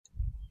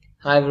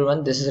Hi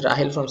everyone, this is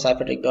Rahil from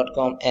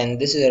cyphertech.com and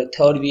this is our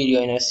third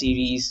video in our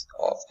series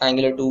of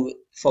Angular 2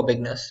 for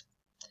beginners.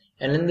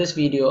 And in this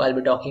video, I'll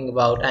be talking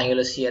about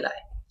Angular CLI.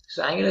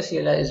 So Angular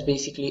CLI is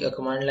basically a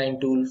command line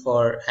tool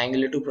for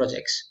Angular 2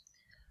 projects.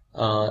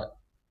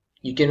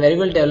 You can very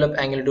well develop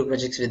Angular 2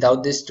 projects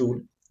without this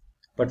tool,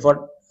 but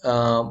what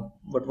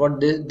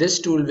this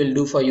tool will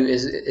do for you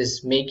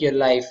is make your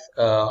life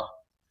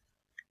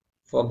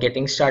for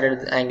getting started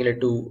with Angular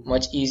 2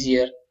 much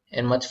easier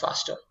and much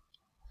faster.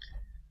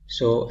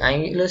 So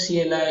Angular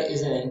CLI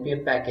is an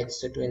npm package.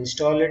 So to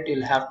install it,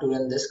 you'll have to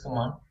run this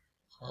command.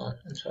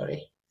 I'm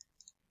sorry.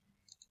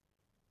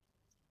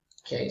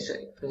 Okay, so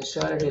to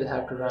install it, you'll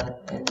have to run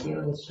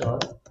npm install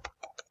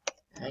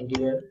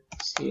Angular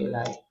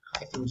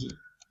CLI-g.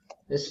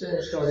 This will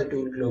install the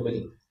tool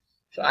globally.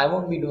 So I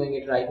won't be doing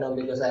it right now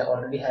because I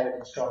already have it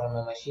installed on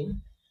my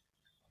machine.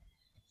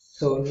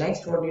 So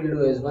next, what you'll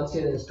do is once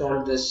you've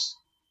installed this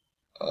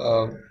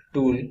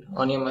tool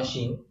on your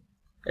machine,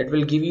 it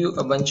will give you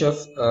a bunch of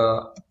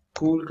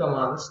cool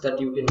commands that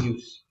you can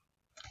use.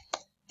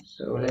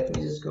 So let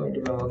me just go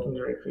into my working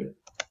directory.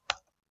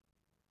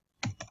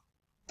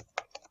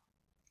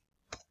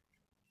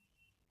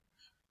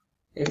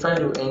 If I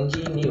do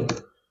ng new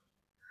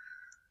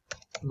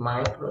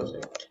my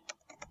project,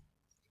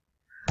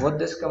 what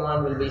this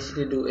command will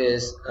basically do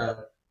is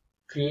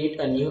create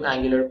a new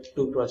Angular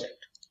 2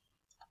 project.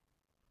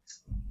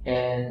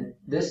 And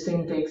this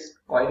thing takes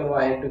quite a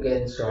while to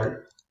get installed.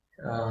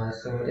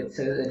 So it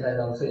says it has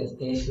also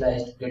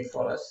initialized Git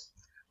for us.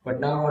 But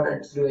now what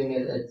it's doing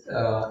is it's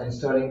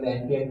installing the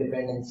npm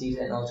dependencies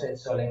and also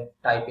installing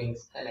typings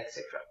and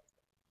etc.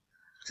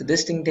 So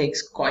this thing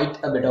takes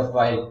quite a bit of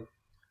while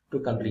to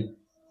complete.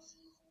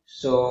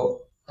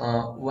 So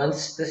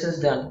once this is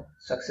done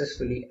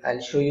successfully, I'll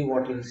show you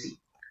what you'll see.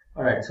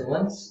 Alright, so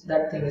once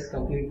that thing is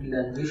completely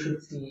done, you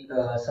should see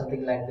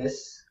something like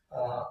this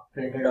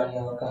printed on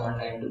your command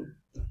line tool.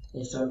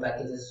 Install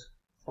packages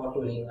for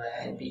tooling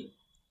via npm.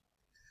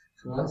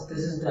 So once this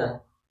is done,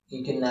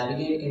 you can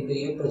navigate into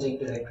your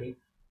project directory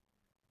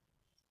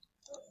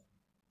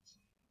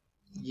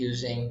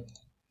using,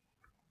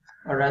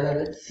 or rather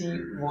let's see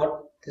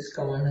what this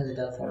command has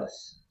done for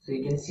us. So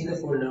you can see the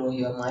folder over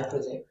here, my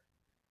project.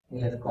 We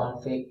have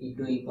config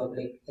e2e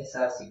public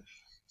src.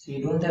 So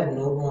you don't have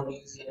node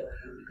modules yet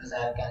available because I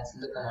have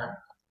cancelled the command.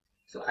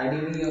 So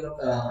ideally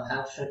your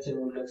app structure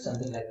would look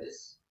something like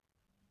this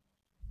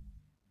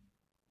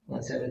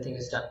once everything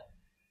is done.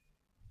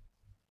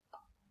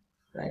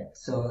 Right.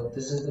 So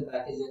this is the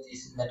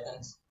package.json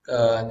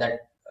that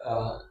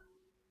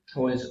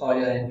holds all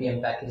your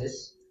npm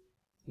packages.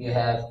 You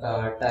have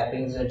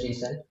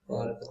typings.json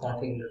for the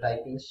configure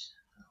typings,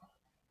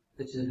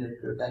 which is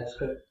related to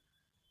TypeScript.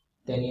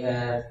 Then you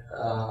have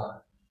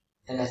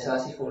an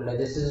src folder.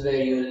 This is where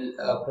you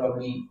will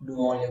probably do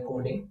all your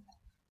coding.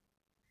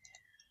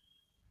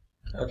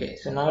 Okay,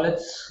 so now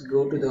let's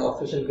go to the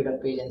official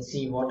GitHub page and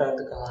see what are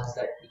the commands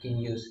that we can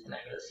use in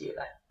Angular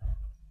CLI.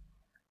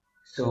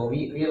 So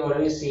we have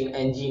already seen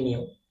ng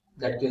new,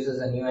 that gives us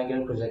a new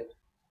Angular project.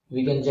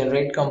 We can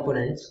generate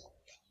components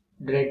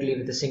directly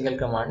with a single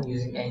command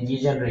using ng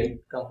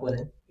generate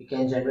component. We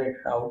can generate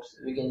routes,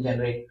 we can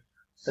generate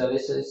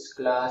services,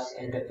 class,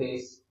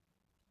 interface,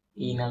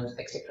 enums,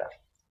 etc.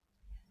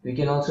 We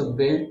can also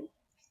build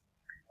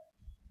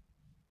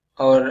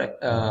our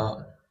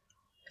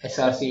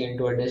src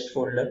into a dist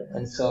folder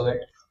and serve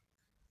it.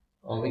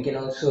 We can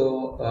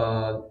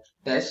also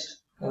test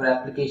our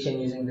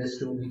application using this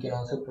tool. We can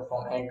also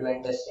perform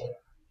end-to-end testing.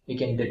 We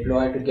can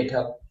deploy to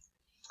GitHub,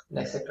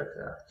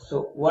 etc.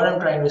 So what I'm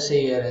trying to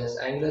say here is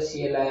Angular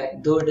CLI,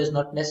 though it is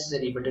not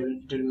necessary, but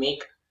it will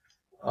make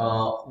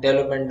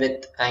development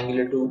with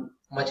Angular 2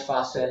 much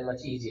faster and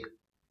much easier.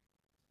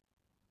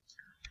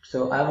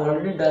 So I've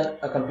already done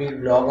a complete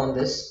blog on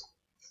this.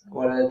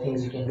 What are the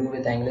things you can do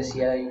with Angular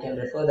CLI? You can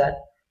refer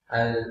that.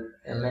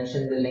 I'll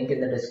mention the link in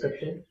the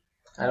description.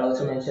 I'll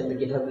also mention the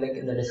GitHub link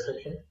in the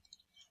description.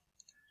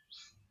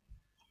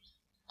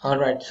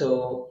 Alright,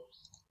 so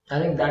I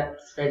think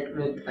that's it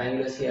with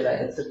Angular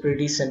CLI. It's a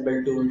pretty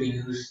simple tool to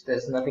use.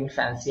 There's nothing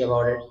fancy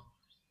about it.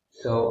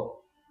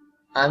 So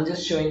I'm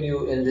just showing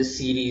you in this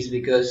series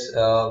because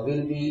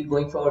we'll be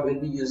going forward.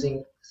 We'll be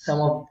using some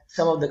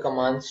of the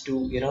commands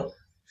to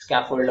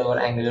scaffold our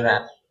Angular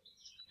app.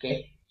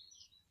 Okay.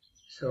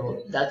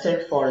 So that's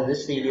it for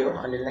this video.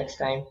 Until next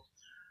time,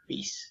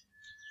 peace.